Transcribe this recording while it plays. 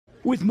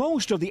With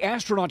most of the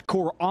astronaut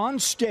corps on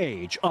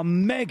stage, a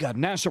mega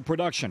NASA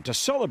production to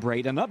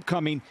celebrate an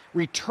upcoming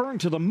return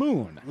to the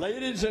moon.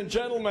 Ladies and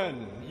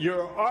gentlemen,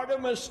 your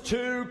Artemis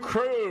II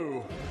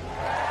crew.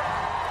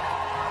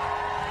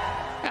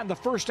 And the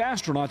first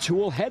astronauts who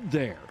will head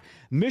there.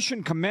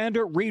 Mission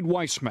Commander Reed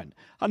Weissman,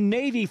 a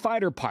Navy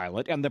fighter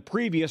pilot and the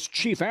previous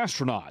chief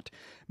astronaut.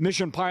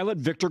 Mission pilot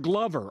Victor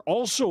Glover,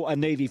 also a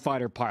Navy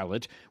fighter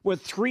pilot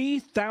with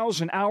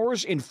 3,000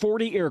 hours in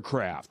 40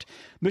 aircraft.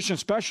 Mission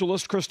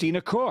specialist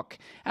Christina Cook,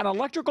 an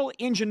electrical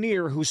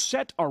engineer who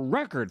set a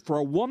record for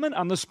a woman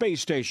on the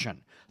space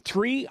station,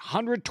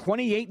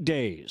 328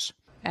 days.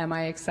 Am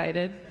I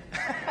excited?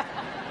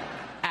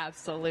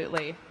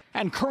 Absolutely.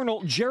 And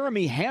Colonel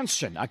Jeremy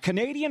Hansen, a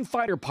Canadian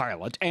fighter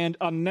pilot and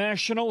a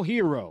national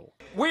hero.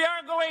 We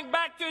are going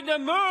back to the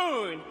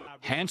moon!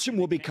 Hansen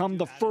will become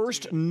the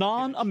first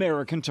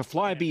non-American to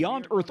fly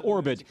beyond Earth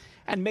orbit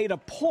and made a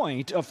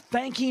point of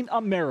thanking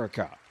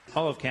America.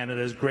 All of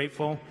Canada is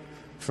grateful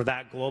for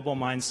that global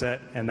mindset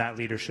and that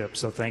leadership,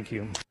 so thank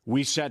you.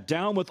 We sat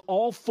down with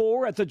all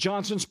four at the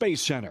Johnson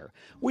Space Center.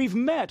 We've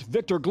met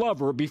Victor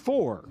Glover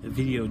before. The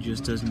video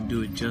just doesn't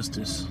do it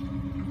justice.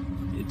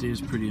 It is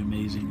pretty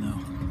amazing, though.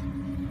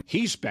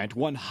 He spent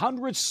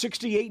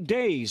 168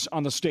 days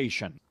on the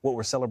station. What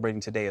we're celebrating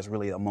today is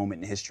really a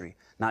moment in history,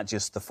 not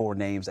just the four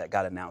names that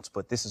got announced,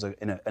 but this is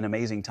an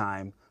amazing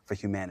time for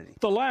humanity.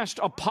 The last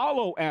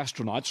Apollo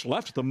astronauts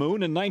left the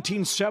moon in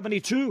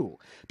 1972,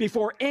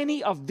 before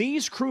any of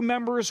these crew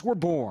members were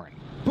born.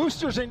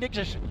 Boosters in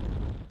ignition.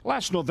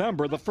 Last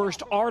November, the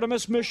first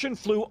Artemis mission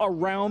flew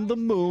around the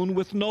moon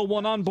with no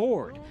one on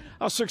board.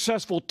 A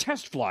successful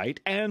test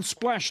flight and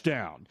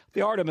splashdown.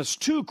 The Artemis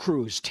II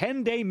crew's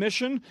 10-day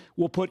mission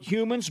will put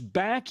humans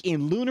back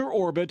in lunar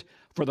orbit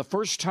for the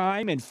first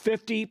time in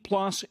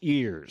 50-plus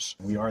years.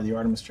 We are the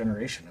Artemis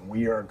generation, and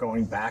we are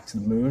going back to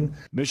the moon.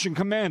 Mission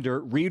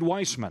Commander Reed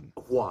Weissman.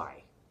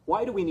 Why?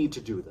 Why do we need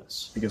to do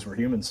this? Because we're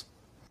humans.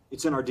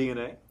 It's in our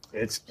DNA.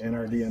 It's in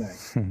our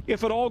DNA.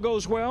 If it all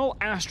goes well,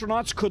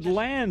 astronauts could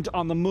land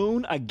on the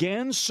moon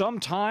again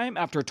sometime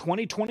after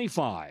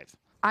 2025.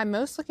 I'm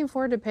most looking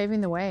forward to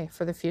paving the way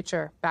for the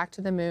future. Back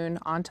to the moon,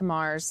 onto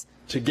Mars.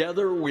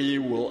 Together we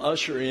will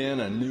usher in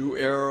a new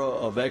era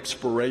of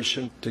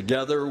exploration.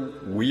 Together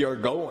we are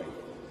going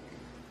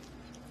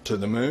to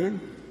the moon,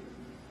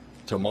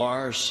 to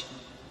Mars,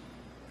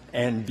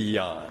 and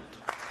beyond.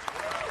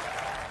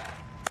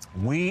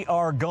 We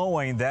are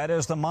going. That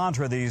is the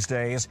mantra these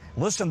days.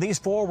 Listen, these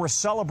four were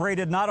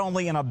celebrated not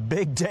only in a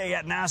big day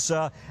at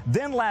NASA,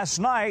 then last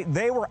night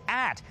they were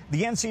at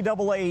the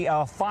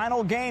NCAA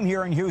final game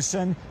here in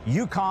Houston,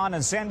 UConn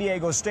and San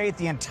Diego State.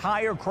 The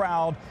entire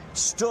crowd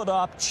stood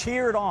up,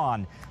 cheered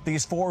on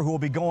these four who will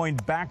be going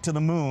back to the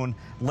moon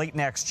late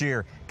next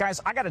year. Guys,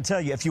 I got to tell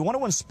you, if you want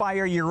to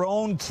inspire your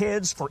own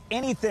kids for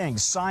anything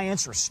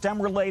science or STEM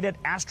related,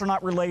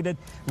 astronaut related,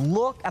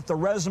 look at the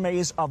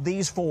resumes of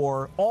these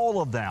four.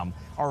 All of them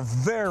are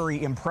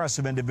very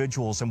impressive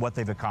individuals in what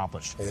they've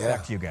accomplished. Yeah.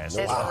 Back to you guys.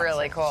 It's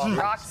really cool.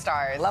 Rock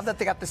stars. Love that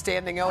they got the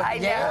standing O. I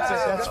know.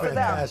 That's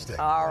fantastic.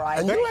 All right.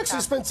 And you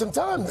actually spent some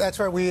time. That's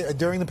right.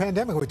 During the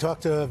pandemic, we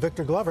talked to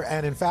Victor Glover,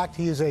 and in fact,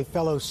 he is a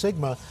fellow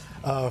Sigma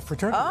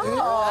fraternity.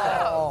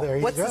 Oh, there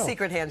you what's go. the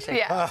secret handshake?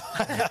 Yeah.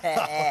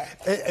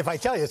 If I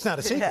tell you, it's not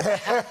a secret.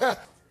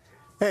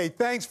 Hey,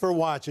 thanks for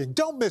watching.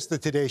 Don't miss the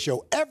Today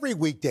Show every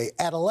weekday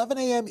at 11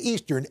 a.m.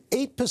 Eastern,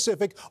 8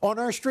 Pacific on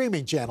our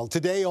streaming channel,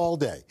 Today All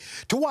Day.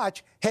 To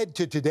watch, head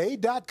to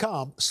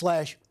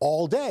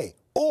today.com/allday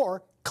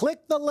or click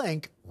the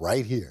link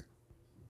right here.